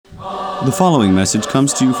The following message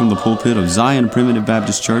comes to you from the pulpit of Zion Primitive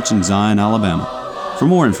Baptist Church in Zion, Alabama. For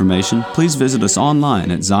more information, please visit us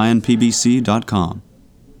online at zionpbc.com.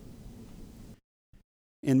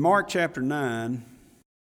 In Mark chapter 9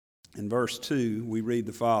 and verse 2, we read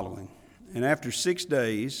the following. And after 6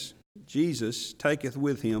 days, Jesus taketh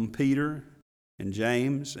with him Peter and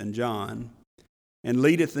James and John, and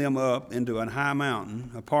leadeth them up into an high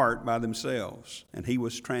mountain apart by themselves. And he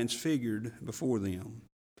was transfigured before them.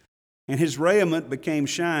 And his raiment became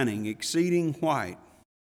shining, exceeding white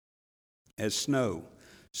as snow,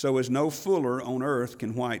 so as no fuller on earth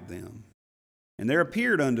can white them. And there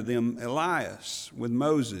appeared unto them Elias with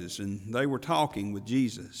Moses, and they were talking with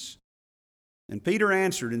Jesus. And Peter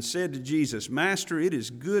answered and said to Jesus, Master, it is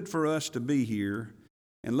good for us to be here,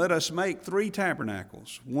 and let us make 3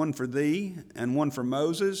 tabernacles, one for thee, and one for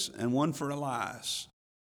Moses, and one for Elias.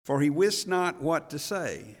 For he wist not what to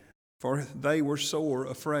say, for they were sore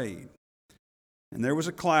afraid. And there was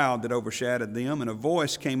a cloud that overshadowed them, and a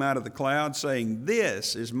voice came out of the cloud, saying,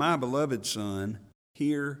 This is my beloved Son,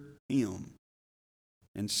 hear him.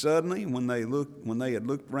 And suddenly, when they had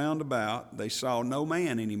looked round about, they saw no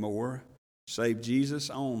man any more, save Jesus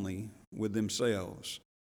only with themselves.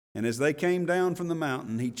 And as they came down from the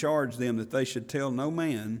mountain, he charged them that they should tell no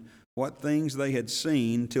man what things they had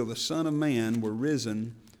seen till the Son of Man were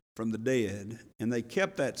risen from the dead. And they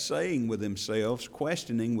kept that saying with themselves,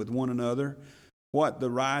 questioning with one another what the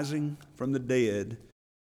rising from the dead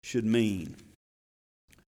should mean.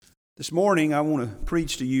 This morning, I want to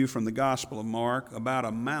preach to you from the Gospel of Mark about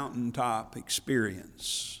a mountaintop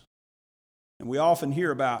experience. And we often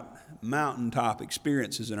hear about mountaintop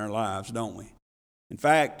experiences in our lives, don't we? In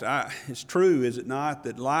fact, it's true, is it not,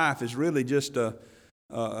 that life is really just a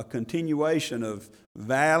continuation of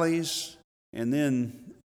valleys and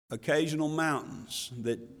then occasional mountains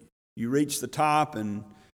that you reach the top and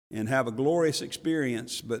have a glorious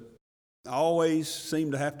experience, but always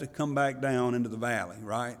seem to have to come back down into the valley,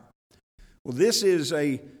 right? Well, this is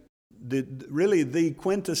really the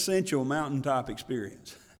quintessential mountaintop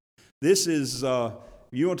experience. This is,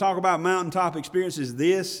 you want to talk about mountaintop experiences,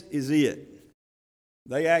 this is it.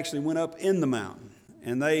 They actually went up in the mountain,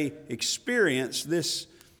 and they experienced this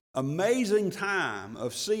amazing time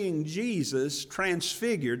of seeing Jesus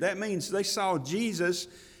transfigured. That means they saw Jesus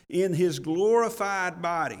in his glorified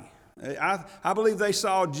body. I believe they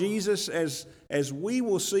saw Jesus as we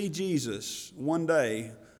will see Jesus one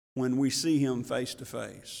day when we see him face to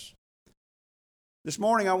face. This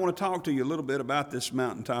morning I want to talk to you a little bit about this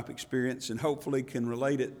mountaintop experience and hopefully can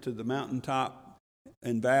relate it to the mountaintop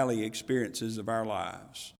and valley experiences of our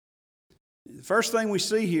lives. The first thing we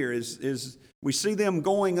see here is we see them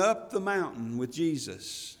going up the mountain with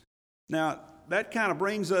Jesus. Now, that kind of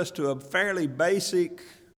brings us to a fairly basic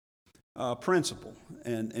principle,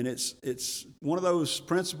 and it's one of those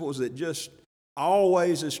principles that just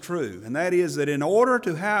always is true, and that is that in order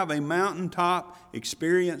to have a mountaintop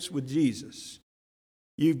experience with Jesus,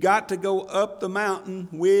 you've got to go up the mountain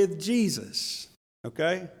with Jesus,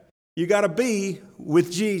 okay? You got to be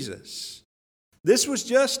with Jesus. This was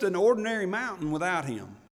just an ordinary mountain without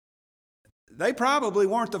him. They probably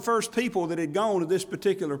weren't the first people that had gone to this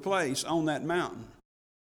particular place on that mountain.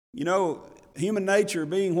 You know, human nature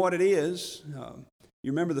being what it is,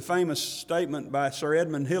 you remember the famous statement by Sir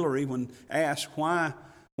Edmund Hillary when asked, why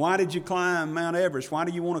did you climb Mount Everest? Why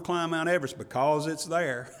do you want to climb Mount Everest? Because it's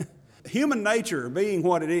there. Human nature being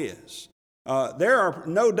what it is, there are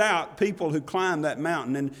no doubt people who climbed that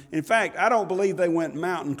mountain. And in fact, I don't believe they went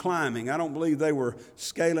mountain climbing. I don't believe they were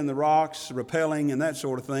scaling the rocks, rappelling, and that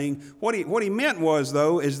sort of thing. What he meant was,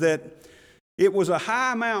 though, is that it was a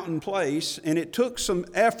high mountain place, and it took some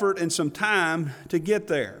effort and some time to get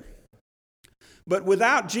there. But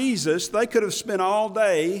without Jesus, they could have spent all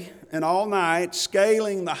day and all night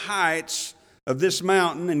scaling the heights of this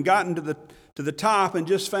mountain and gotten to the top and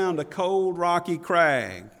just found a cold, rocky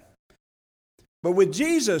crag. But with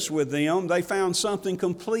Jesus with them, they found something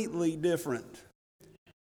completely different.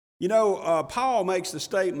 You know, Paul makes the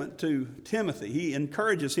statement to Timothy. He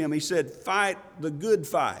encourages him. He said, fight the good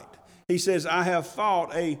fight. He says, I have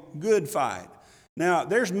fought a good fight. Now,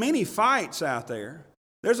 there's many fights out there.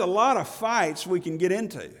 There's a lot of fights we can get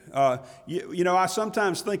into. You know, I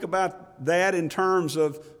sometimes think about that in terms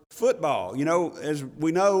of football. You know, as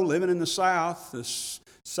we know, living in the South, the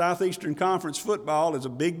Southeastern Conference football is a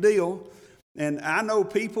big deal. And I know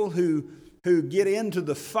people who get into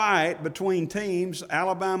the fight between teams,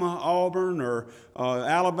 Alabama, Auburn, or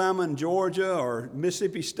Alabama and Georgia, or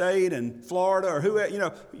Mississippi State and Florida, or whoever. You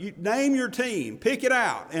know, you name your team, pick it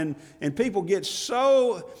out, and people get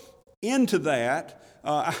so into that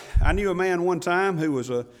I knew a man one time who was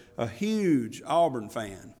a huge Auburn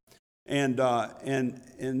fan. And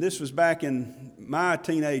this was back in my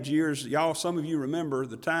teenage years. Y'all, some of you remember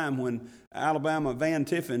the time when Alabama Van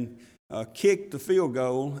Tiffin kicked the field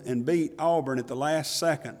goal and beat Auburn at the last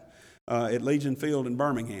second at Legion Field in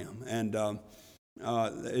Birmingham. And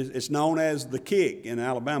it's known as the kick in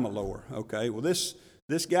Alabama lore. Okay, well this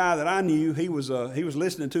guy that I knew, he was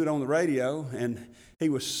listening to it on the radio, and he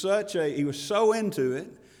was so into it.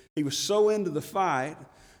 He was so into the fight,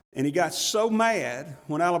 and he got so mad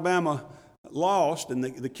when Alabama lost and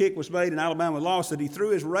the kick was made and Alabama lost that he threw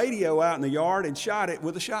his radio out in the yard and shot it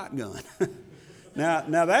with a shotgun.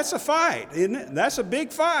 Now that's a fight, isn't it? That's a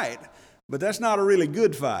big fight, but that's not a really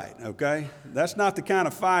good fight, okay? That's not the kind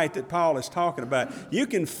of fight that Paul is talking about. You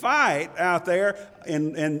can fight out there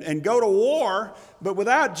and go to war, but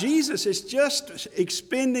without Jesus, it's just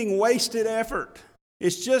expending wasted effort.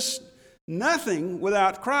 It's just nothing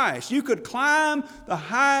without Christ. You could climb the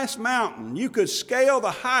highest mountain. You could scale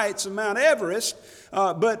the heights of Mount Everest,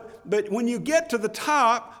 but when you get to the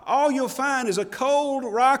top, all you'll find is a cold,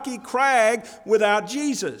 rocky crag without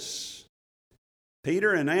Jesus.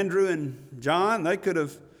 Peter and Andrew and John, they could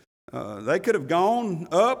have gone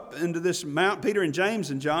up into this mountain. Peter and James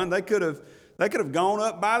and John, they could have gone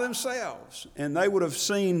up by themselves, and they would have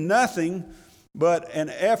seen nothing but an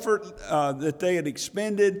effort that they had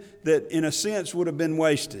expended that in a sense would have been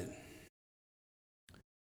wasted.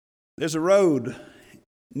 There's a road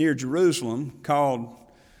near Jerusalem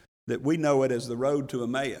that we know it as the road to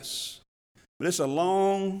Emmaus. But it's a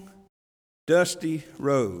long, dusty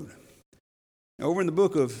road. Over in the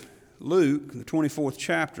book of Luke, the 24th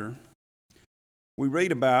chapter, we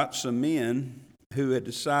read about some men who had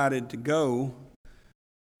decided to go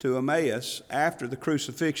to Emmaus after the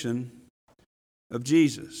crucifixion of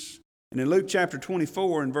Jesus. And in Luke chapter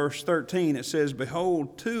 24 and verse 13, it says,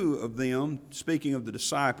 "Behold, two of them," speaking of the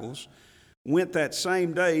disciples, "went that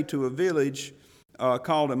same day to a village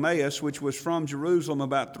called Emmaus, which was from Jerusalem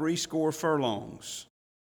about 80 furlongs.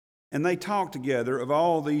 And they talked together of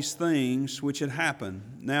all these things which had happened."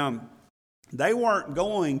 Now, they weren't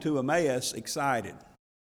going to Emmaus excited.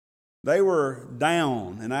 They were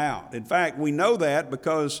down and out. In fact, we know that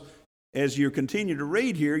because as you continue to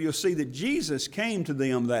read here, you'll see that Jesus came to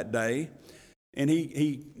them that day, and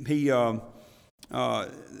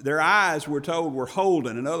their eyes, we're told, were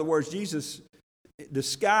holden. In other words, Jesus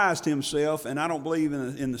disguised himself, and I don't believe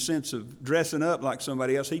in the sense of dressing up like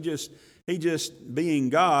somebody else. He just being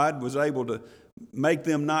God was able to make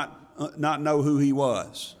them not know who he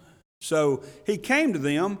was. So he came to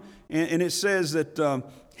them, and it says that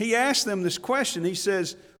he asked them this question. He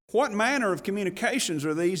says, "What manner of communications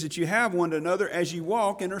are these that you have one to another as you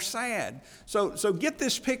walk and are sad?" So get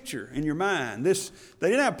this picture in your mind. They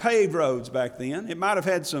didn't have paved roads back then. It might have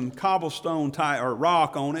had some cobblestone or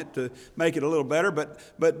rock on it to make it a little better,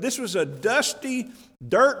 but this was a dusty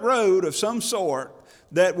dirt road of some sort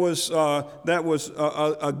that was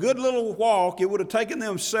a good little walk. It would have taken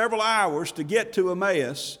them several hours to get to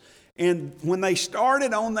Emmaus. And when they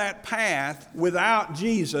started on that path without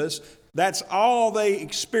Jesus, that's all they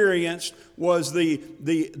experienced was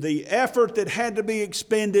the effort that had to be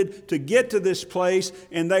expended to get to this place,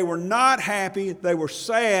 and they were not happy. They were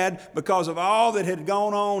sad because of all that had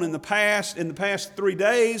gone on in the past 3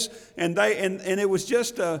 days, and it was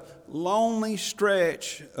just a lonely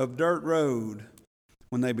stretch of dirt road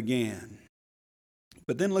when they began.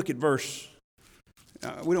 But then look at verse.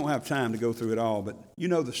 We don't have time to go through it all, but you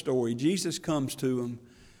know the story. Jesus comes to them.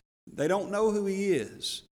 They don't know who he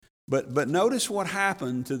is. But notice what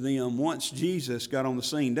happened to them once Jesus got on the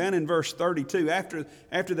scene. Down in verse 32,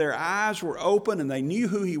 after their eyes were open and they knew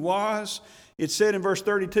who he was, it said in verse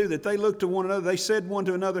 32 that they looked to one another. They said one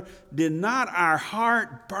to another, "Did not our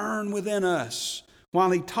heart burn within us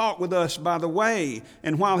while he talked with us by the way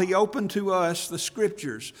and while he opened to us the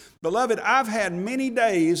Scriptures?" Beloved, I've had many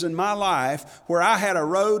days in my life where I had a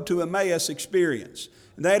road to Emmaus experience.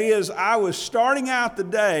 That is, I was starting out the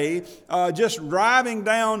day just driving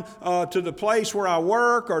down to the place where I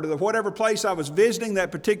work or to whatever place I was visiting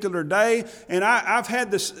that particular day. And I've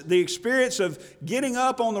had the experience of getting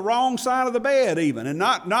up on the wrong side of the bed even, and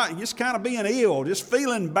not just kind of being ill, just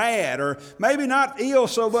feeling bad, or maybe not ill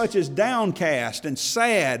so much as downcast and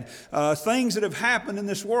sad. Things that have happened in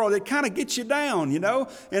this world, it kind of gets you down, you know.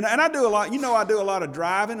 And I do a lot, I do a lot of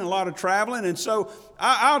driving and a lot of traveling. And so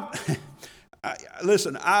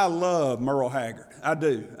listen, I love Merle Haggard. I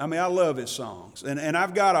do. I mean, I love his songs. And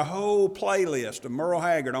I've got a whole playlist of Merle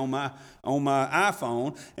Haggard on my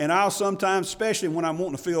iPhone, and I'll sometimes, especially when I'm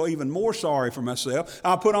wanting to feel even more sorry for myself,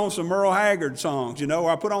 I'll put on some Merle Haggard songs, or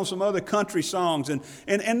I'll put on some other country songs. And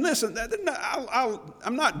listen,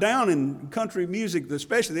 I'm not down in country music,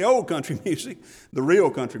 especially the old country music, the real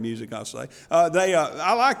country music, I'll say.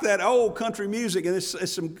 I like that old country music, and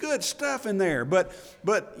it's some good stuff in there. But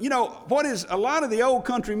what is a lot of the old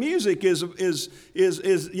country music is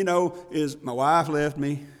my wife left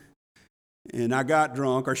me, and I got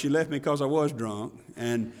drunk, or she left me because I was drunk,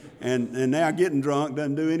 and now getting drunk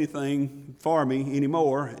doesn't do anything for me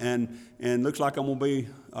anymore, and looks like I'm gonna be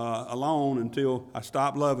alone until I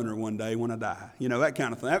stop loving her one day when I die. That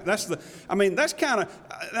kind of thing. That's kind of.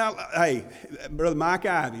 Now, hey, Brother Mike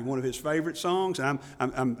Ivey, one of his favorite songs, and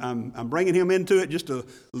I'm bringing him into it just to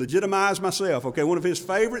legitimize myself. Okay, one of his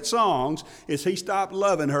favorite songs is "He Stopped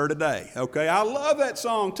Loving Her Today." Okay, I love that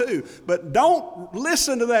song too, but don't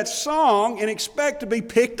listen to that song and expect to be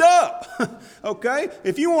picked up. Okay,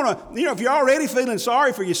 if you want to, if you're already feeling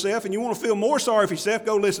sorry for yourself and you want to feel more sorry for yourself,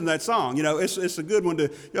 go listen to that song. It's a good one to.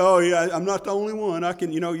 Oh yeah, I'm not the only one. I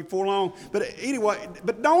can, you for long. But anyway,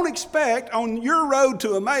 but don't expect on your road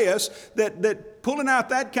to Emmaus that pulling out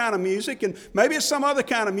that kind of music, and maybe it's some other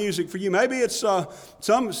kind of music for you. Maybe it's some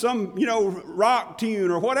rock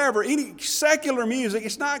tune or whatever. Any secular music,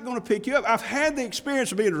 it's not going to pick you up. I've had the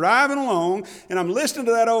experience of being driving along, and I'm listening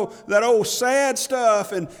to that old sad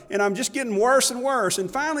stuff, and I'm just getting worse and worse.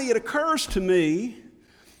 And finally, it occurs to me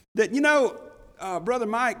that Brother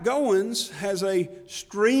Mike Goins has a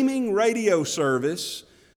streaming radio service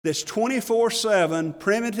that's 24/7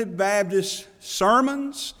 Primitive Baptist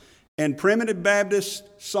sermons and Primitive Baptist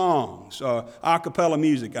songs, a cappella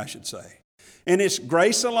music, I should say. And it's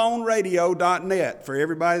gracealoneradio.net for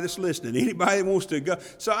everybody that's listening. Anybody that wants to go.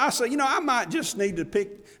 So I say, I might just need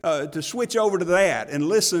to switch over to that and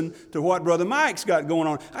listen to what Brother Mike's got going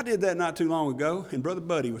on. I did that not too long ago, and Brother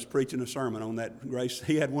Buddy was preaching a sermon on that grace.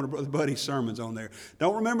 He had one of Brother Buddy's sermons on there.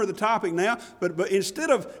 Don't remember the topic now, but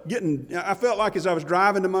instead of I felt like as I was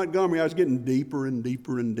driving to Montgomery, I was getting deeper and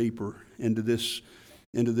deeper and deeper into this,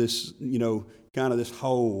 kind of this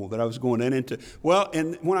hole that I was going into. Well,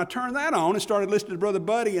 and when I turned that on and started listening to Brother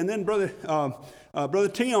Buddy, and then Brother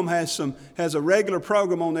Tim has a regular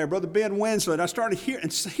program on there, Brother Ben Winslet, I started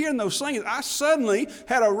hearing those things. I suddenly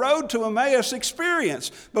had a road to Emmaus experience.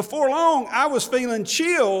 Before long, I was feeling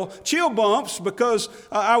chill bumps because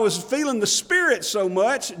I was feeling the Spirit so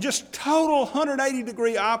much, just total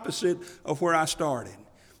 180-degree opposite of where I started.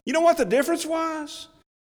 You know what the difference was?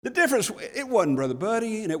 The difference, it wasn't Brother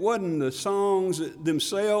Buddy, and it wasn't the songs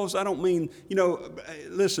themselves. I don't mean,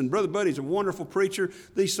 listen, Brother Buddy's a wonderful preacher.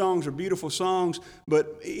 These songs are beautiful songs,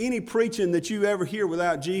 but any preaching that you ever hear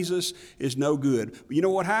without Jesus is no good. But you know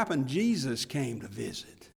what happened? Jesus came to visit.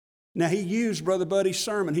 Now, he used Brother Buddy's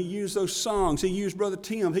sermon. He used those songs. He used Brother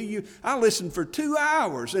Tim. I listened for 2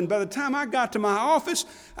 hours, and by the time I got to my office,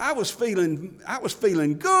 I was feeling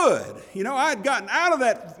good. I had gotten out of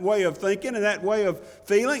that way of thinking and that way of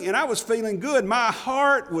feeling, and I was feeling good. My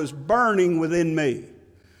heart was burning within me.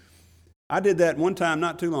 I did that one time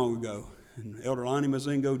not too long ago, and Elder Lonnie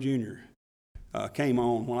Mazingo Jr. Came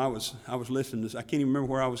on when I was listening to this. I can't even remember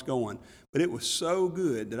where I was going, but it was so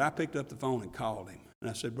good that I picked up the phone and called him. And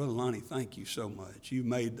I said, Brother Lonnie, thank you so much. You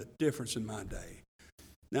made the difference in my day.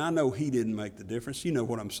 Now, I know he didn't make the difference. You know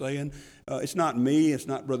what I'm saying. It's not me. It's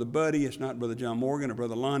not Brother Buddy. It's not Brother John Morgan or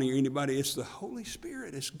Brother Lonnie or anybody. It's the Holy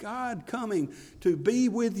Spirit. It's God coming to be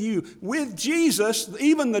with you. With Jesus,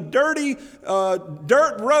 even the dirty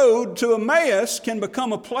dirt road to Emmaus can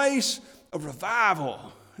become a place of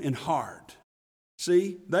revival in heart.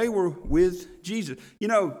 See, they were with Jesus.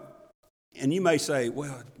 And you may say,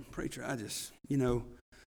 well, preacher, I just,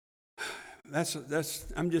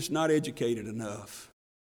 I'm just not educated enough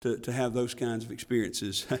to have those kinds of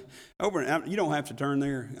experiences. You don't have to turn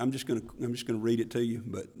there. I'm just going to read it to you.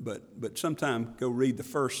 But sometime go read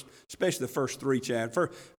especially the first 3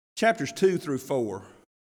 chapters 2 through 4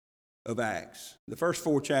 of Acts. The first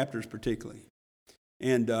 4 chapters particularly.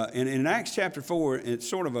 And in Acts chapter 4, it's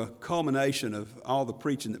sort of a culmination of all the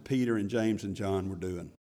preaching that Peter and James and John were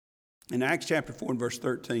doing. In Acts chapter 4 and verse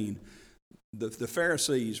 13, the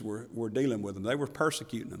Pharisees were dealing with them. They were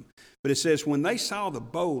persecuting them. But it says, when they saw the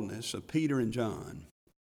boldness of Peter and John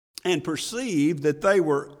and perceived that they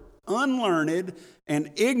were unlearned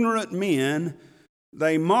and ignorant men,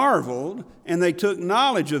 they marveled and they took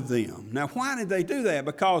knowledge of them. Now, why did they do that?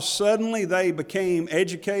 Because suddenly they became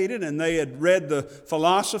educated and they had read the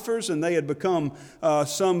philosophers and they had become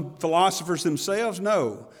some philosophers themselves?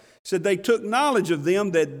 No. said they took knowledge of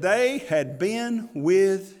them that they had been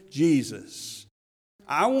with Jesus.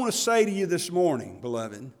 I want to say to you this morning,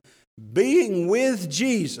 beloved, being with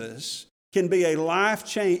Jesus can be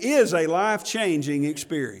is a life-changing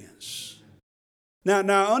experience.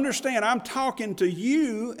 Now understand, I'm talking to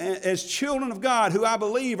you as children of God, who I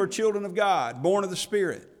believe are children of God, born of the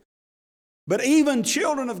Spirit. But even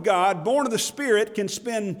children of God, born of the Spirit, can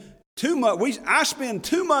spend too much. I spend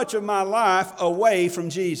too much of my life away from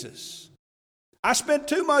Jesus. I spend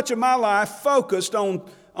too much of my life focused on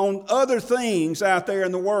other things out there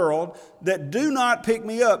in the world that do not pick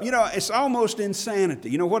me up. It's almost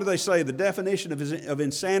insanity. What do they say? The definition of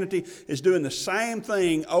insanity is doing the same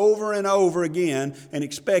thing over and over again and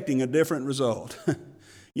expecting a different result.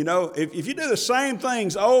 If you do the same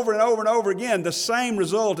things over and over and over again, the same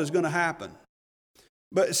result is going to happen.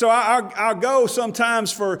 But so I'll go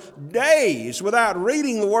sometimes for days without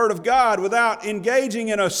reading the Word of God, without engaging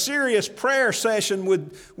in a serious prayer session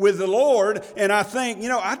with the Lord. And I think,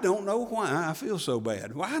 I don't know why I feel so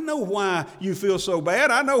bad. Well, I know why you feel so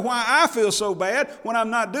bad. I know why I feel so bad when I'm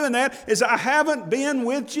not doing that, is I haven't been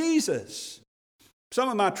with Jesus. Some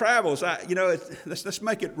of my travels, let's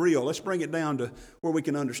make it real. Let's bring it down to where we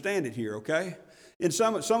can understand it here, okay? And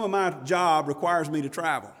some of my job requires me to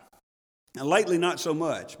travel. And lately, not so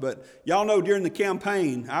much. But y'all know during the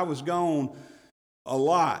campaign, I was gone a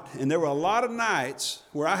lot. And there were a lot of nights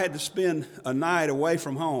where I had to spend a night away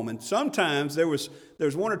from home. And sometimes there was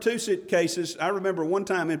one or two cases. I remember one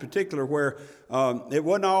time in particular where it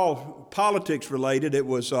wasn't all politics related. It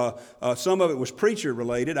was some of it was preacher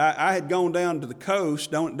related. I had gone down to the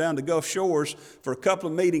coast, down to Gulf Shores for a couple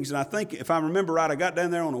of meetings. And I think, if I remember right, I got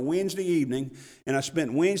down there on a Wednesday evening. And I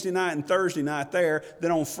spent Wednesday night and Thursday night there.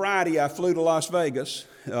 Then on Friday, I flew to Las Vegas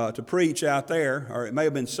to preach out there. Or it may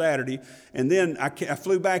have been Saturday. And then I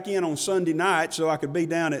flew back in on Sunday night so I could be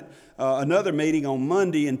down at another meeting on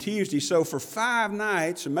Monday and Tuesday. So for 5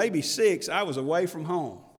 nights, or maybe 6, I was away from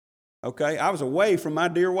home. Okay? I was away from my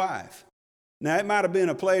dear wife. Now, it might have been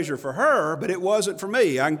a pleasure for her, but it wasn't for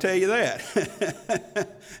me, I can tell you that.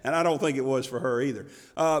 And I don't think it was for her either.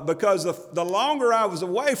 Because the longer I was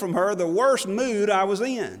away from her, the worse mood I was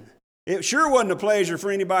in. It sure wasn't a pleasure for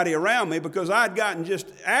anybody around me, because I'd gotten just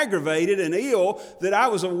aggravated and ill that I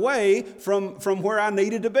was away from where I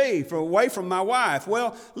needed to be, away from my wife.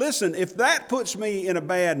 Well, listen, if that puts me in a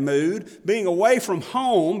bad mood, being away from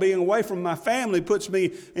home, being away from my family puts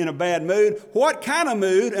me in a bad mood, what kind of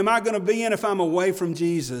mood am I going to be in if I'm away from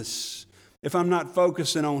Jesus? If I'm not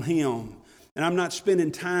focusing on Him, and I'm not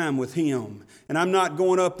spending time with Him, and I'm not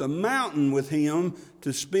going up the mountain with Him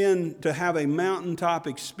to have a mountaintop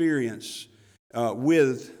experience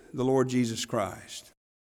with the Lord Jesus Christ.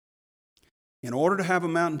 In order to have a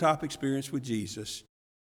mountaintop experience with Jesus,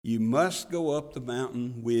 you must go up the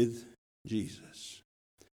mountain with Jesus.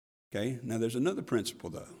 Okay? Now there's another principle,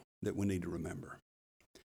 though, that we need to remember.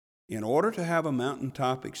 In order to have a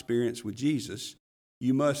mountaintop experience with Jesus,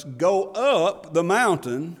 you must go up the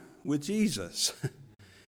mountain with Jesus.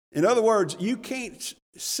 In other words, you can't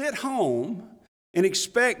sit home and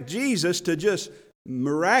expect Jesus to just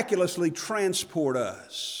miraculously transport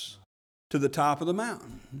us to the top of the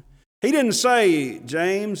mountain. He didn't say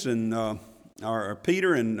James and or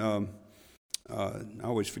Peter and I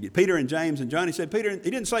always forget Peter and James and John. He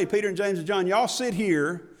didn't say Peter and James and John, y'all sit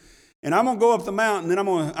here, and I'm going to go up the mountain, and I'm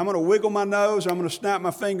going to wiggle my nose, or I'm going to snap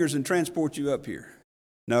my fingers and transport you up here.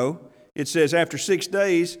 No. It says, after 6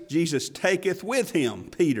 days, Jesus taketh with him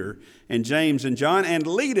Peter and James and John, and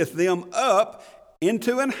leadeth them up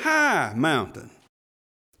into an high mountain.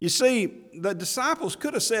 You see, the disciples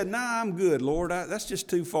could have said, nah, I'm good, Lord. That's just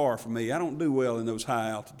too far for me. I don't do well in those high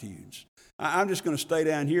altitudes. I'm just going to stay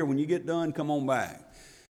down here. When you get done, come on back.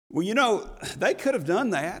 Well, they could have done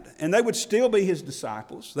that, and they would still be His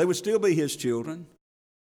disciples. They would still be His children.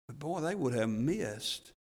 But boy, they would have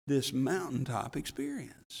missed this mountaintop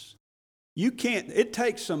experience. It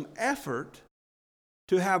takes some effort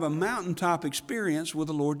to have a mountaintop experience with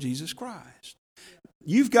the Lord Jesus Christ.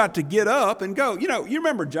 You've got to get up and go. You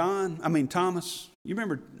remember Thomas? You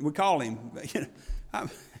remember, we call him.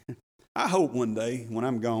 I hope one day when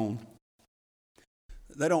I'm gone,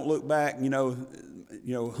 they don't look back,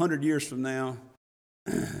 100 years from now,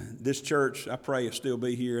 this church, I pray, will still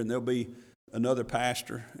be here, and there'll be another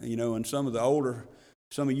pastor, and some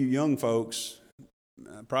of you young folks,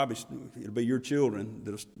 probably it'll be your children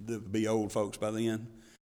that'll be old folks by then.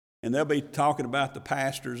 And they'll be talking about the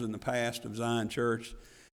pastors in the past of Zion Church.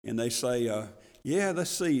 And they say, let's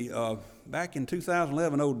see, back in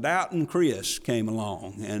 2011, old Doubting Chris came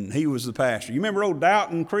along, and he was the pastor. You remember old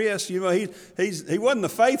Doubting Chris? You know, he wasn't the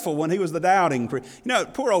faithful one. He was the doubting Chris. You know,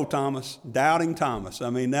 poor old Thomas, Doubting Thomas.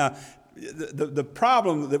 I mean, now the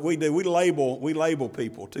problem that we do, we label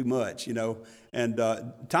people too much, you know. And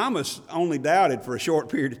Thomas only doubted for a short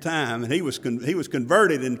period of time, and he was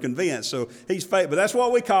converted and convinced. So he's faithful. But that's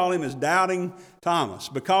what we call him, is Doubting Thomas,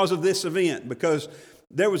 because of this event. Because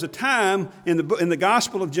there was a time in the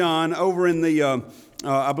Gospel of John, over in the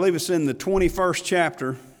I believe it's in the 21st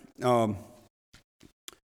chapter, the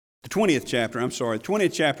 20th chapter. I'm sorry, the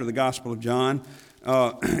 20th chapter of the Gospel of John,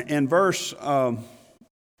 and verse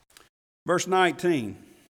 19.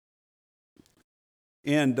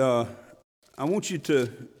 And I want you to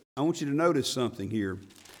notice something here.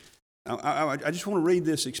 I just want to read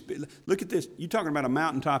this. Look at this. You're talking about a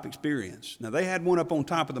mountaintop experience. Now, they had one up on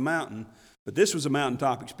top of the mountain, but this was a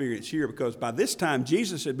mountaintop experience here, because by this time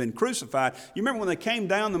Jesus had been crucified. You remember when they came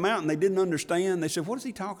down the mountain, they didn't understand. They said, what is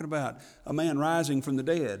he talking about? A man rising from the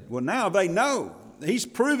dead. Well, now they know. He's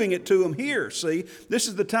proving it to them here. See, this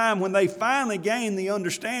is the time when they finally gain the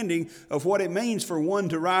understanding of what it means for one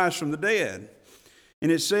to rise from the dead.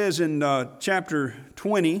 And it says in chapter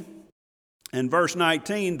 20 and verse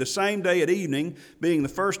 19, the same day at evening, being the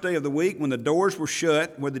first day of the week, when the doors were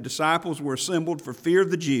shut, where the disciples were assembled for fear of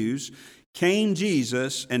the Jews, came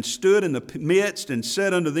Jesus and stood in the midst and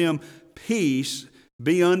said unto them, peace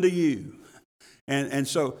be unto you. And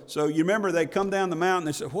so you remember they come down the mountain,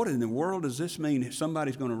 they said, what in the world does this mean? If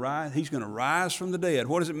somebody's going to rise, he's going to rise from the dead.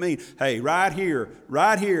 What does it mean? Hey, right here,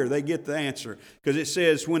 they get the answer. Because it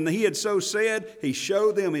says, when he had so said, he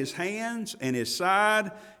showed them his hands and his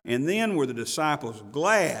side, and then were the disciples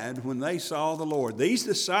glad when they saw the Lord. These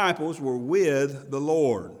disciples were with the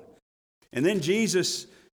Lord. And then Jesus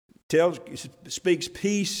speaks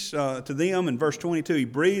peace to them in verse 22. He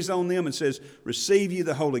breathes on them and says, receive ye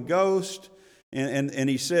the Holy Ghost. And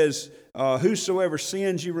he says, whosoever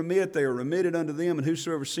sins you remit, they are remitted unto them, and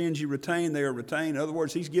whosoever sins you retain, they are retained. In other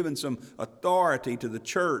words, he's given some authority to the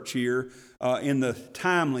church here in the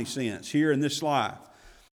timely sense, here in this life.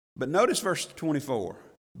 But notice verse 24.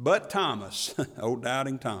 But Thomas, old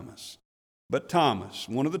Doubting Thomas, but Thomas,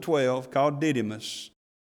 one of the 12, called Didymus,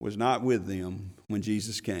 was not with them when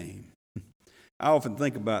Jesus came. I often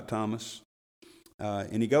think about Thomas.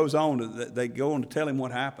 And he goes on, they go on to tell him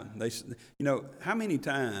what happened. They, you know, how many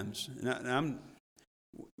times,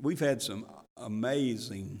 we've had some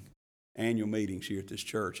amazing annual meetings here at this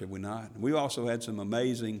church, have we not? We've also had some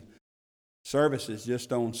amazing services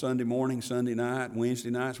just on Sunday morning, Sunday night,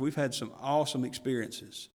 Wednesday nights. We've had some awesome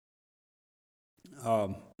experiences.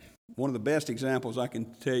 One of the best examples I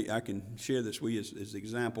can tell you, I can share this with you is the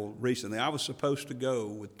example recently. I was supposed to go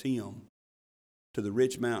with Tim to the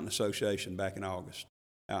Rich Mountain Association back in August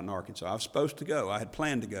out in Arkansas. I was supposed to go. I had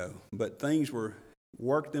planned to go, but things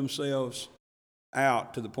worked themselves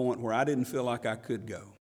out to the point where I didn't feel like I could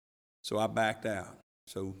go. So I backed out.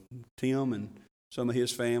 So Tim and some of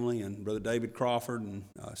his family and Brother David Crawford and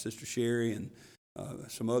Sister Sherry and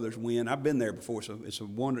some others went. I've been there before, so it's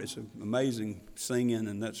an amazing singing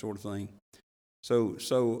and that sort of thing.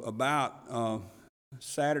 So about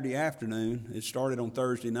Saturday afternoon, it started on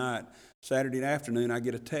Thursday night. Saturday afternoon, I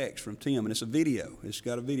get a text from Tim, and it's a video. It's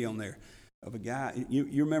got a video on there of a guy.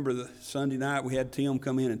 You remember the Sunday night we had Tim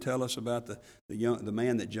come in and tell us about the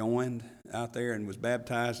man that joined out there and was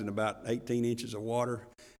baptized in about 18 inches of water.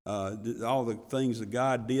 All the things that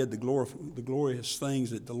God did, the glorious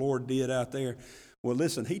things that the Lord did out there. Well,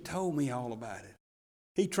 listen, he told me all about it.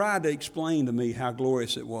 He tried to explain to me how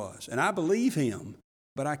glorious it was, and I believe him,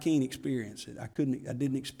 but I can't experience it. I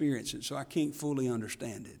didn't experience it, so I can't fully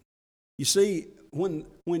understand it. You see, when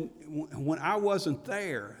I wasn't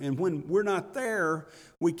there, and when we're not there,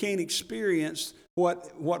 we can't experience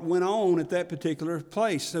what went on at that particular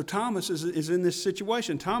place. So Thomas is in this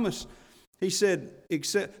situation. Thomas, he said,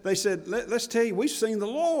 they said, let's tell you, we've seen the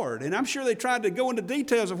Lord. And I'm sure they tried to go into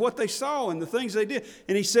details of what they saw and the things they did.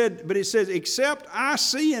 And he said, but it says, except I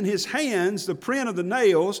see in his hands the print of the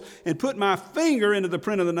nails, and put my finger into the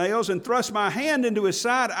print of the nails, and thrust my hand into his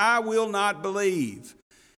side, I will not believe.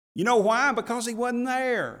 You know why? Because he wasn't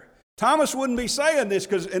there. Thomas wouldn't be saying this,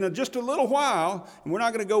 because in just a little while, and we're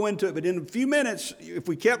not going to go into it, but in a few minutes, if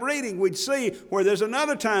we kept reading, we'd see where there's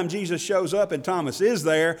another time Jesus shows up and Thomas is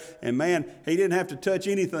there, and man, he didn't have to touch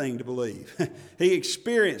anything to believe. He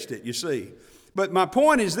experienced it, you see. But my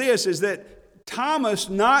point is this, is that Thomas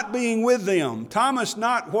not being with them, Thomas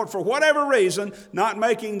not, for whatever reason, not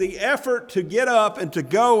making the effort to get up and to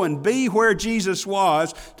go and be where Jesus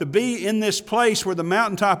was, to be in this place where the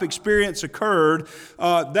mountaintop experience occurred,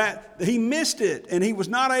 that he missed it and he was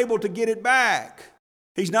not able to get it back.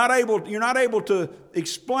 You're not able to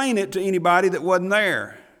explain it to anybody that wasn't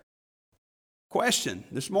there. Question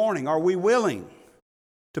this morning, are we willing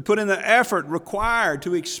to put in the effort required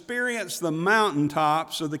to experience the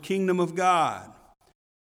mountaintops of the kingdom of God?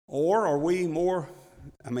 Or are we more,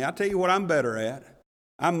 I tell you what I'm better at.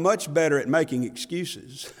 I'm much better at making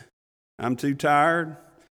excuses. I'm too tired.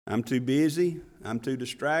 I'm too busy. I'm too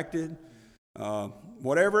distracted.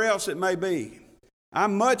 Whatever else it may be.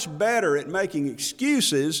 I'm much better at making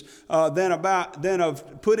excuses than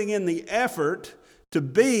of putting in the effort to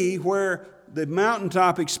be where the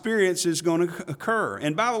mountaintop experience is going to occur.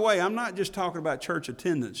 And by the way, I'm not just talking about church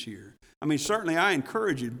attendance here. Certainly I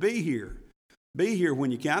encourage you to be here. Be here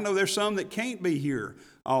when you can. I know there's some that can't be here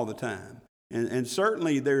all the time. And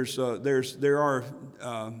certainly there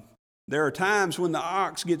are times when the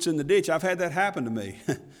ox gets in the ditch. I've had that happen to me.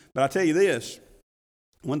 But I tell you this,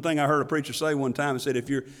 one thing I heard a preacher say one time, said,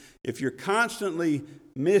 if you're constantly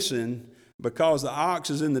missing because the ox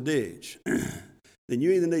is in the ditch, then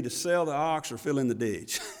you either need to sell the ox or fill in the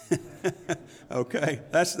ditch. Okay?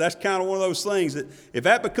 That's kind of one of those things that if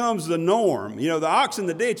that becomes the norm, the ox in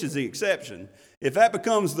the ditch is the exception. If that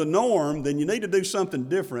becomes the norm, then you need to do something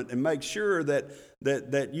different and make sure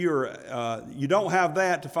that you don't have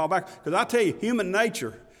that to fall back. Because I tell you, human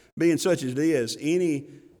nature, being such as it is,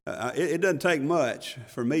 it doesn't take much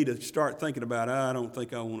for me to start thinking about, I don't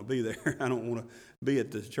think I want to be there. I don't want to be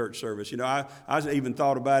at the church service. I even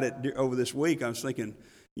thought about it over this week. I was thinking,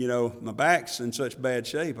 my back's in such bad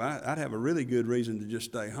shape, I'd have a really good reason to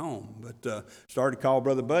just stay home. But started to call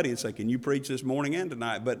Brother Buddy and say, can you preach this morning and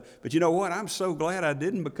tonight? But you know what? I'm so glad I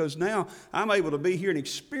didn't, because now I'm able to be here and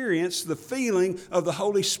experience the feeling of the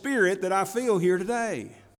Holy Spirit that I feel here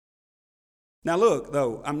today. Now look,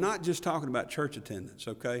 though, I'm not just talking about church attendance,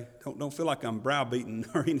 okay? Don't feel like I'm browbeating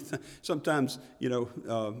or anything. Sometimes,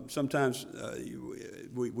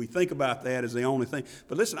 we think about that as the only thing.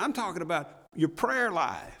 But listen, I'm talking about your prayer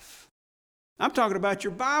life. I'm talking about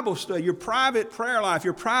your Bible study, your private prayer life,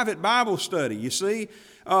 your private Bible study, you see?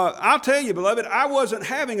 I'll tell you, beloved, I wasn't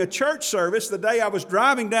having a church service the day I was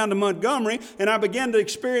driving down to Montgomery and I began to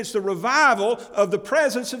experience the revival of the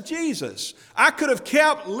presence of Jesus. I could have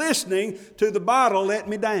kept listening to the bottle let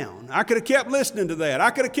me down. I could have kept listening to that.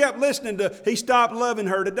 I could have kept listening to He Stopped Loving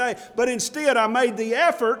Her Today. But instead, I made the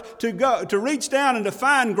effort to reach down and to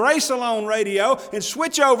find Grace Alone radio and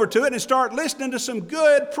switch over to it and start listening to some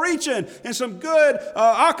good preaching and some good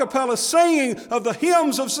a cappella singing of the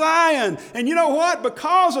hymns of Zion. And you know what?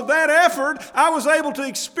 Because of that effort, I was able to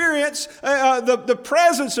experience the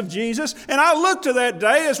presence of Jesus, and I look to that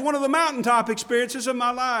day as one of the mountaintop experiences of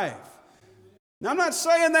my life. Now, I'm not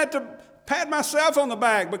saying that to pat myself on the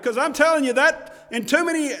back, because I'm telling you that in too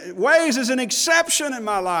many ways is an exception in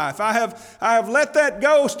my life. I have let that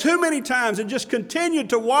go too many times and just continued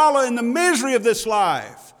to wallow in the misery of this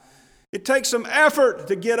life. It takes some effort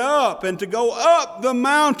to get up and to go up the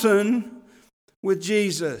mountain with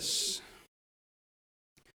Jesus.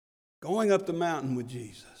 Going up the mountain with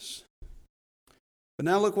Jesus. But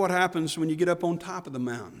now look what happens when you get up on top of the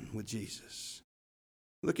mountain with Jesus.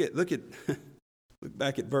 Look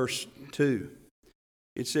back at verse 2.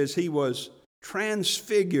 It says he was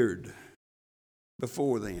transfigured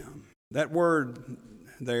before them. That word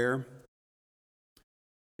there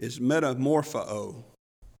is metamorpho.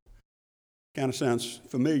 Kind of sounds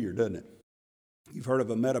familiar, doesn't it? You've heard of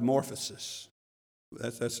a metamorphosis.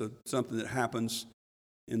 That's something that happens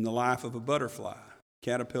in the life of a butterfly.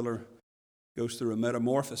 Caterpillar goes through a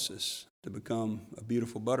metamorphosis to become a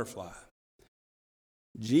beautiful butterfly.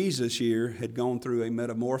 Jesus here had gone through a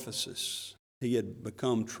metamorphosis. He had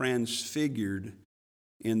become transfigured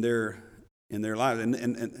in their lives and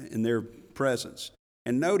in their presence.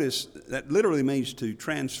 And notice that literally means to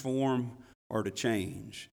transform or to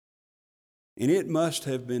change. And it must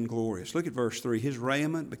have been glorious. Look at verse 3. His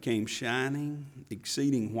raiment became shining,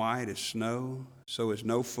 exceeding white as snow, so as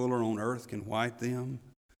no fuller on earth can white them.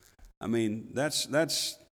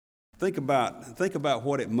 Think about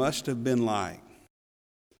what it must have been like.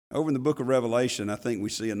 Over in the book of Revelation, I think we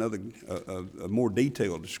see a more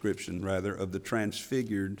detailed description, rather, of the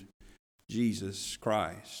transfigured Jesus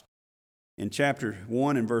Christ. In chapter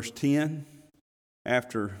 1 and verse 10,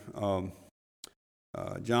 after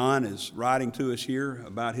John is writing to us here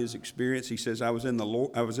about his experience, he says, I was in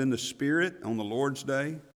the Spirit on the Lord's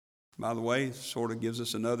day. By the way, it sort of gives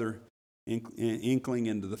us another inkling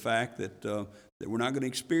into the fact that we're not going to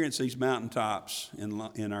experience these mountaintops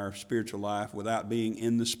in our spiritual life without being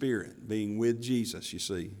in the Spirit, being with Jesus, you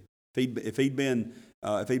see. If he'd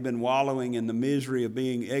been wallowing in the misery of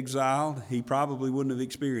being exiled, he probably wouldn't have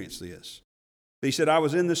experienced this. He said, I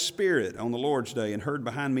was in the Spirit on the Lord's day and heard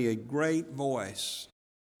behind me a great voice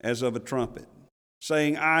as of a trumpet,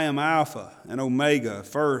 saying, I am Alpha and Omega,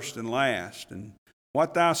 first and last. And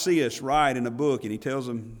what thou seest, write in a book. And he tells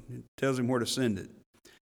him where to send it.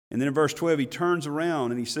 And then in verse 12, he turns around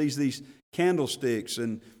and he sees these candlesticks.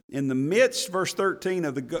 And in the midst, verse 13,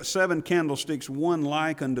 of the 7 candlesticks, one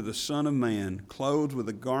like unto the Son of Man, clothed with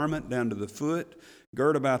a garment down to the foot,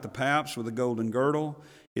 girt about the paps with a golden girdle.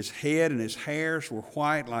 His head and his hairs were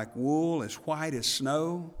white like wool, as white as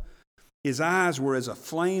snow. His eyes were as a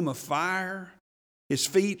flame of fire. His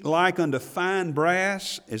feet like unto fine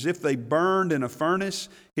brass, as if they burned in a furnace.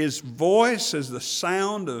 His voice as the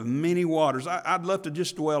sound of many waters. I'd love to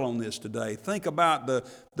just dwell on this today. Think about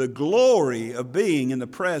the glory of being in the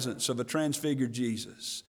presence of a transfigured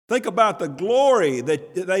Jesus. Think about the glory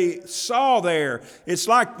that they saw there. It's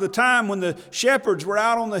like the time when the shepherds were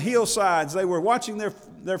out on the hillsides. They were watching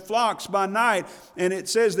their flocks by night. And it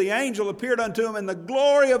says the angel appeared unto them and the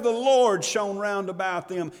glory of the Lord shone round about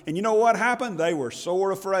them. And you know what happened? They were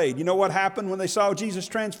sore afraid. You know what happened when they saw Jesus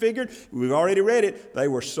transfigured? We've already read it. They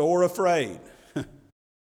were sore afraid.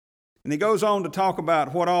 And he goes on to talk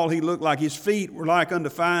about what all he looked like. His feet were like unto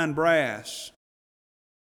fine brass,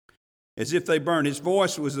 as if they burned. His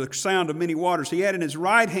voice was the sound of many waters. He had in his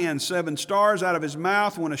right hand 7 stars. Out of his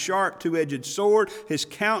mouth went a sharp 2-edged sword. His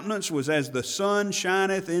countenance was as the sun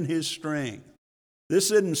shineth in his strength.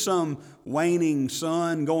 This isn't some waning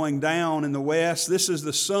sun going down in the west. This is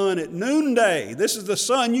the sun at noonday. This is the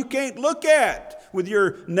sun you can't look at with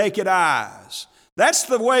your naked eyes. That's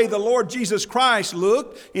the way the Lord Jesus Christ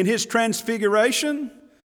looked in his transfiguration.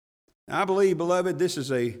 I believe, beloved, this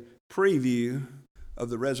is a preview of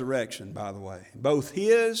the resurrection, by the way, both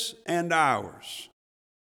his and ours.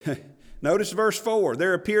 Notice verse 4.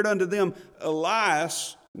 There appeared unto them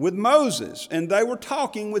Elias with Moses, and they were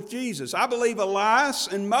talking with Jesus. I believe Elias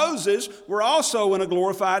and Moses were also in a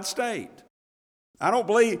glorified state. I don't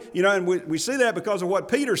believe, and we see that because of what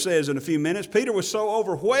Peter says in a few minutes. Peter was so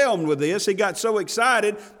overwhelmed with this, he got so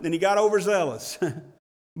excited, and he got overzealous.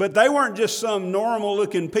 But they weren't just some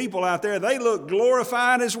normal-looking people out there. They looked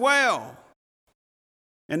glorified as well.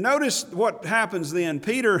 And notice what happens then.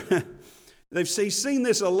 Peter, he's seen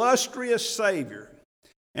this illustrious Savior.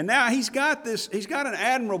 And now he's got an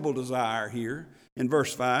admirable desire here in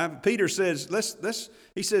verse 5. Peter says,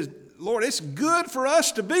 he says, Lord, it's good for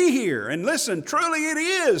us to be here. And listen, truly it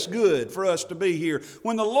is good for us to be here.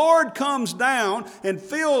 When the Lord comes down and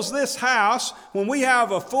fills this house, when we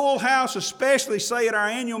have a full house, especially say at our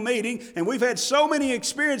annual meeting, and we've had so many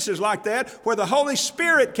experiences like that where the Holy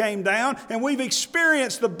Spirit came down and we've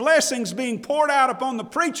experienced the blessings being poured out upon the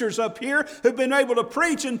preachers up here who've been able to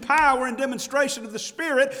preach in power and demonstration of the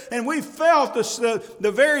Spirit, and we've felt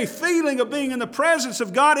the very feeling of being in the presence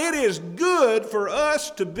of God. It is good for us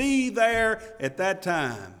to be there at that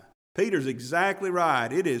time. Peter's exactly right.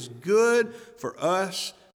 It is good for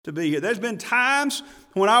us to be here. There's been times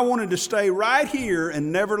when I wanted to stay right here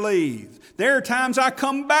and never leave. There are times I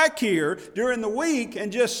come back here during the week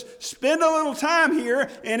and just spend a little time here,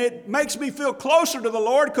 and it makes me feel closer to the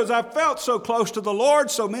Lord because I've felt so close to the Lord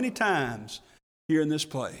so many times here in this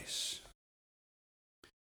place.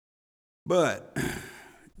 But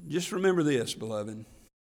just remember this, beloved.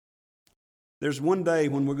 There's one day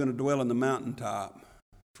when we're going to dwell on the mountaintop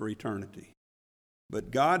for eternity.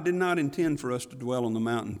 But God did not intend for us to dwell on the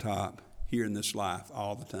mountaintop here in this life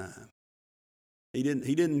all the time. He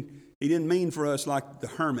didn't mean for us, like the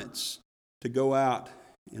hermits, to go out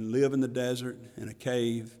and live in the desert in a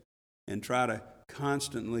cave and try to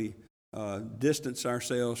constantly distance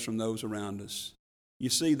ourselves from those around us.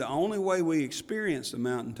 You see, the only way we experience the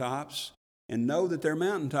mountaintops and know that they're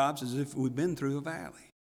mountaintops is if we've been through a valley.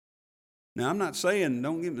 Now, I'm not saying,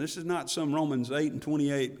 this is not some Romans 8 and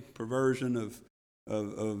 28 perversion of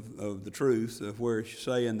the truth, of where it's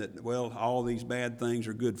saying that, well, all these bad things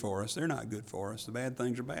are good for us. They're not good for us. The bad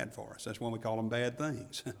things are bad for us. That's why we call them bad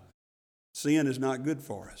things. Sin is not good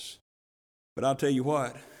for us. But I'll tell you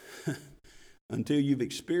what, until you've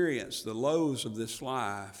experienced the lows of this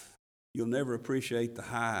life, you'll never appreciate the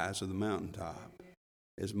highs of the mountaintop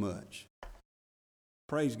as much.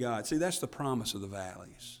 Praise God. See, that's the promise of the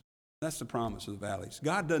valleys. That's the promise of the valleys.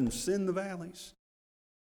 God doesn't send the valleys.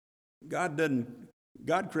 God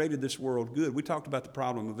created this world good. We talked about the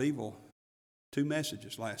problem of evil 2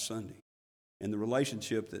 messages last Sunday and the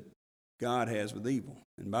relationship that God has with evil.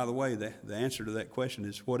 And by the way, the answer to that question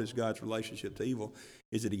is, what is God's relationship to evil?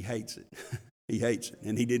 Is that he hates it. He hates it,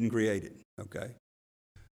 and he didn't create it, okay?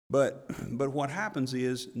 But what happens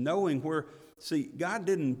is, knowing where, see, God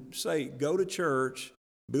didn't say, go to church,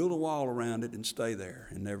 build a wall around it, and stay there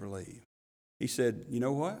and never leave. He said, you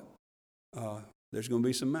know what? There's going to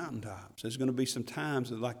be some mountaintops. There's going to be some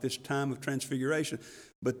times like this time of transfiguration.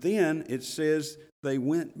 But then it says they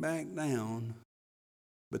went back down,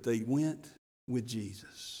 but they went with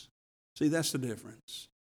Jesus. See, that's the difference.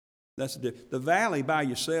 The valley by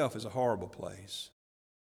yourself is a horrible place.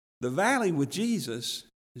 The valley with Jesus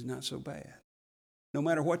is not so bad. No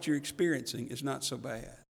matter what you're experiencing, it's not so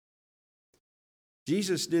bad.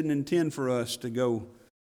 Jesus didn't intend for us to go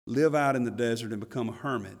live out in the desert and become a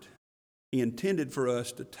hermit. He intended for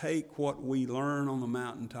us to take what we learn on the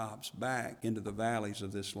mountaintops back into the valleys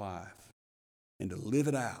of this life and to live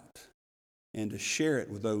it out and to share it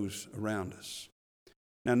with those around us.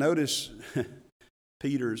 Now notice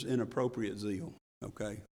Peter's inappropriate zeal,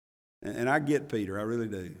 okay? And I get Peter, I really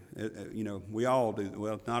do. You know, we all do.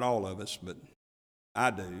 Well, not all of us, but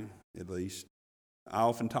I do, at least. I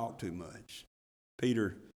often talk too much.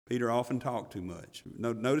 Peter often talked too much.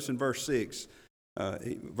 Notice in verse 6,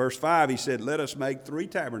 verse 5, he said, let us make 3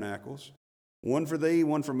 tabernacles, one for thee,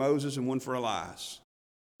 one for Moses, and one for Elias.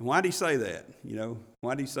 And why did he say that? You know,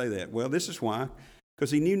 why did he say that? Well, this is why. Because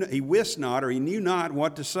he wist not, or he knew not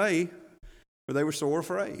what to say, for they were sore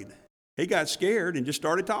afraid. He got scared and just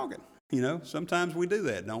started talking. You know, sometimes we do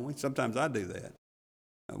that, don't we? Sometimes I do that.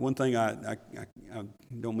 One thing I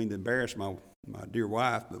don't mean to embarrass my dear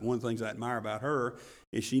wife, but one of the things I admire about her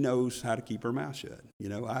is she knows how to keep her mouth shut. You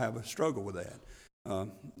know, I have a struggle with that.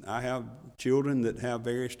 I have children that have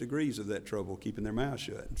various degrees of that trouble keeping their mouth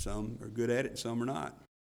shut. Some are good at it, and some are not.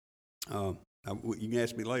 You can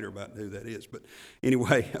ask me later about who that is. But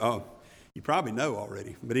anyway, you probably know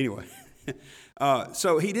already. But anyway.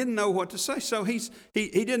 So he didn't know what to say. So he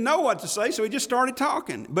didn't know what to say, so he just started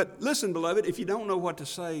talking. But listen, beloved, if you don't know what to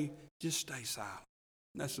say, just stay silent.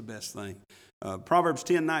 That's the best thing. Proverbs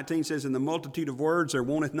 10:19 says, in the multitude of words there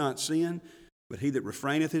wanteth not sin, but he that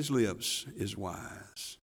refraineth his lips is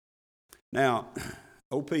wise. Now,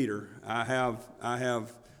 Peter, I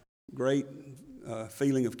have great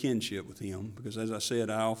feeling of kinship with him, because as I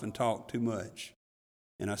said, I often talk too much.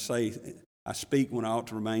 And I speak when I ought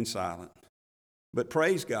to remain silent. But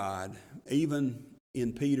praise God, even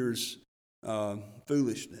in Peter's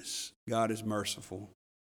foolishness, God is merciful.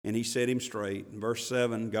 And he set him straight. In verse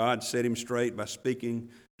 7, God set him straight by speaking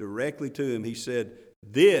directly to him. He said,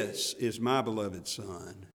 this is my beloved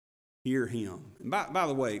Son. Hear him. And by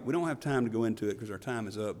the way, we don't have time to go into it because our time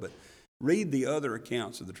is up, but read the other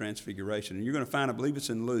accounts of the Transfiguration. And you're going to find, I believe it's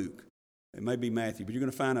in Luke. It may be Matthew, but you're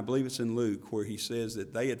going to find, I believe it's in Luke, where he says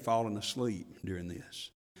that they had fallen asleep during this.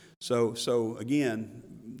 So again,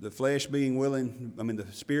 the flesh being willing,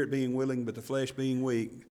 the spirit being willing, but the flesh being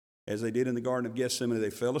weak, as they did in the Garden of Gethsemane,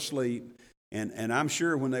 they fell asleep. And I'm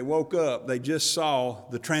sure when they woke up, they just saw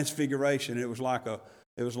the Transfiguration. It was like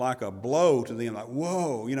a blow to them, like,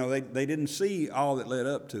 whoa, you know, they didn't see all that led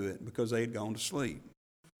up to it because they had gone to sleep.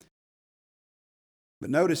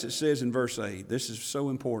 But notice it says in verse 8, this is so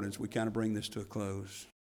important as we kind of bring this to a close.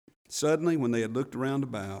 Suddenly, when they had looked around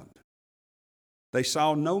about, they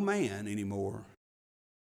saw no man anymore,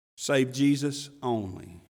 save Jesus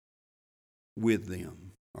only, with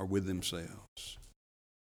them, or with themselves.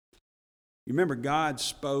 You remember God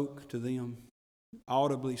spoke to them,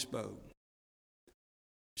 audibly spoke.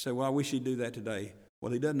 You say, well, I wish he'd do that today.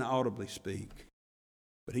 Well, he doesn't audibly speak,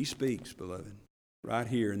 but he speaks, beloved, right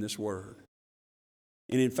here in this word.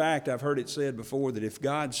 And in fact, I've heard it said before that if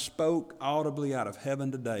God spoke audibly out of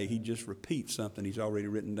heaven today, he'd just repeat something he's already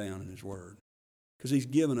written down in his word. Because he's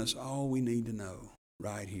given us all we need to know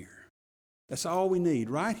right here. That's all we need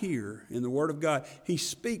right here in the Word of God. He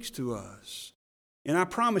speaks to us. And I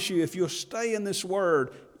promise you, if you'll stay in this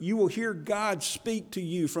Word, you will hear God speak to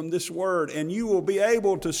you from this Word, and you will be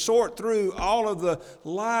able to sort through all of the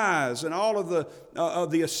lies and all of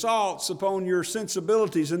the assaults upon your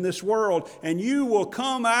sensibilities in this world, and you will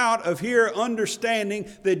come out of here understanding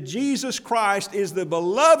that Jesus Christ is the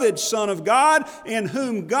beloved Son of God in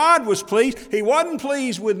whom God was pleased. He wasn't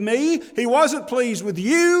pleased with me. He wasn't pleased with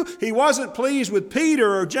you. He wasn't pleased with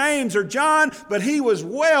Peter or James or John, but he was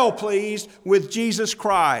well pleased with Jesus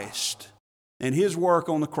Christ and his work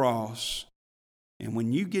on the cross. And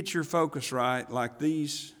when you get your focus right, like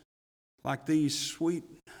these sweet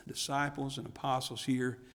disciples and apostles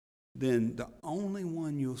here, then the only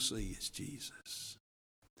one you'll see is Jesus.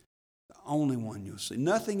 The only one you'll see.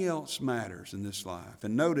 Nothing else matters in this life.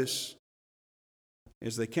 And notice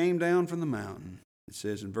As they came down from the mountain, it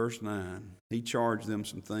says in verse 9, he charged them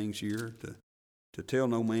some things here to tell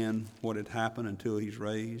no man what had happened until he's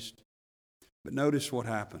raised. But notice what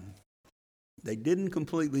happened. They didn't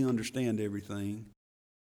completely understand everything,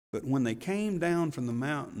 but when they came down from the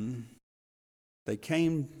mountain, they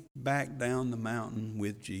came back down the mountain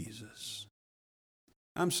with Jesus.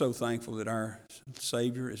 I'm so thankful that our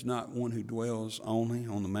Savior is not one who dwells only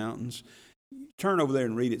on the mountains. Turn over there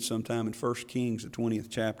and read it sometime in 1 Kings, the 20th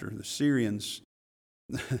chapter. The Syrians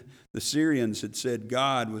had said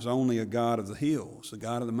God was only a God of the hills, a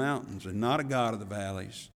God of the mountains, and not a God of the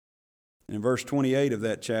valleys. And in verse 28 of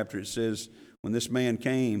that chapter, it says, when this man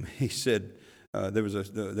came, he said, there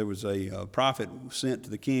was a prophet sent to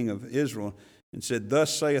the king of Israel and said,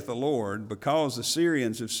 thus saith the Lord, because the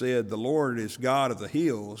Syrians have said, the Lord is God of the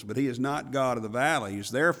hills, but he is not God of the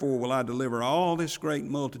valleys, therefore will I deliver all this great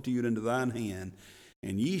multitude into thine hand,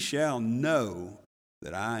 and ye shall know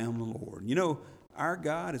that I am the Lord. You know, our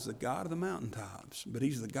God is the God of the mountaintops, but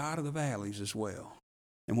he's the God of the valleys as well.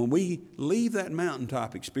 And when we leave that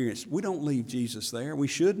mountaintop experience, we don't leave Jesus there. We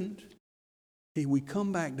shouldn't. We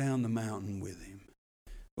come back down the mountain with him.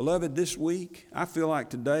 Beloved, this week, I feel like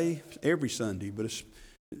today, every Sunday, but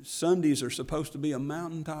Sundays are supposed to be a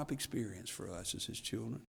mountaintop experience for us as his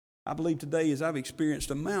children. I believe today as I've experienced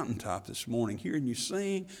a mountaintop this morning, hearing you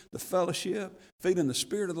sing, the fellowship, feeling the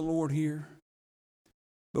Spirit of the Lord here.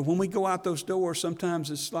 But when we go out those doors, sometimes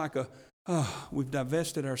it's like we've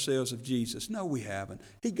divested ourselves of Jesus. No, we haven't.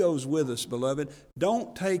 He goes with us, beloved.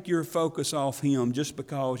 Don't take your focus off him just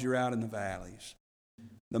because you're out in the valleys.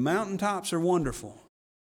 The mountaintops are wonderful,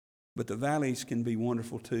 but the valleys can be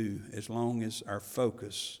wonderful too, as long as our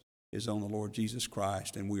focus is on the Lord Jesus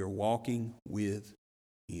Christ and we are walking with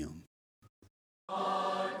him.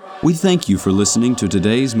 We thank you for listening to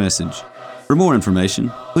today's message. For more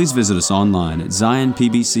information, please visit us online at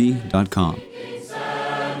zionpbc.com.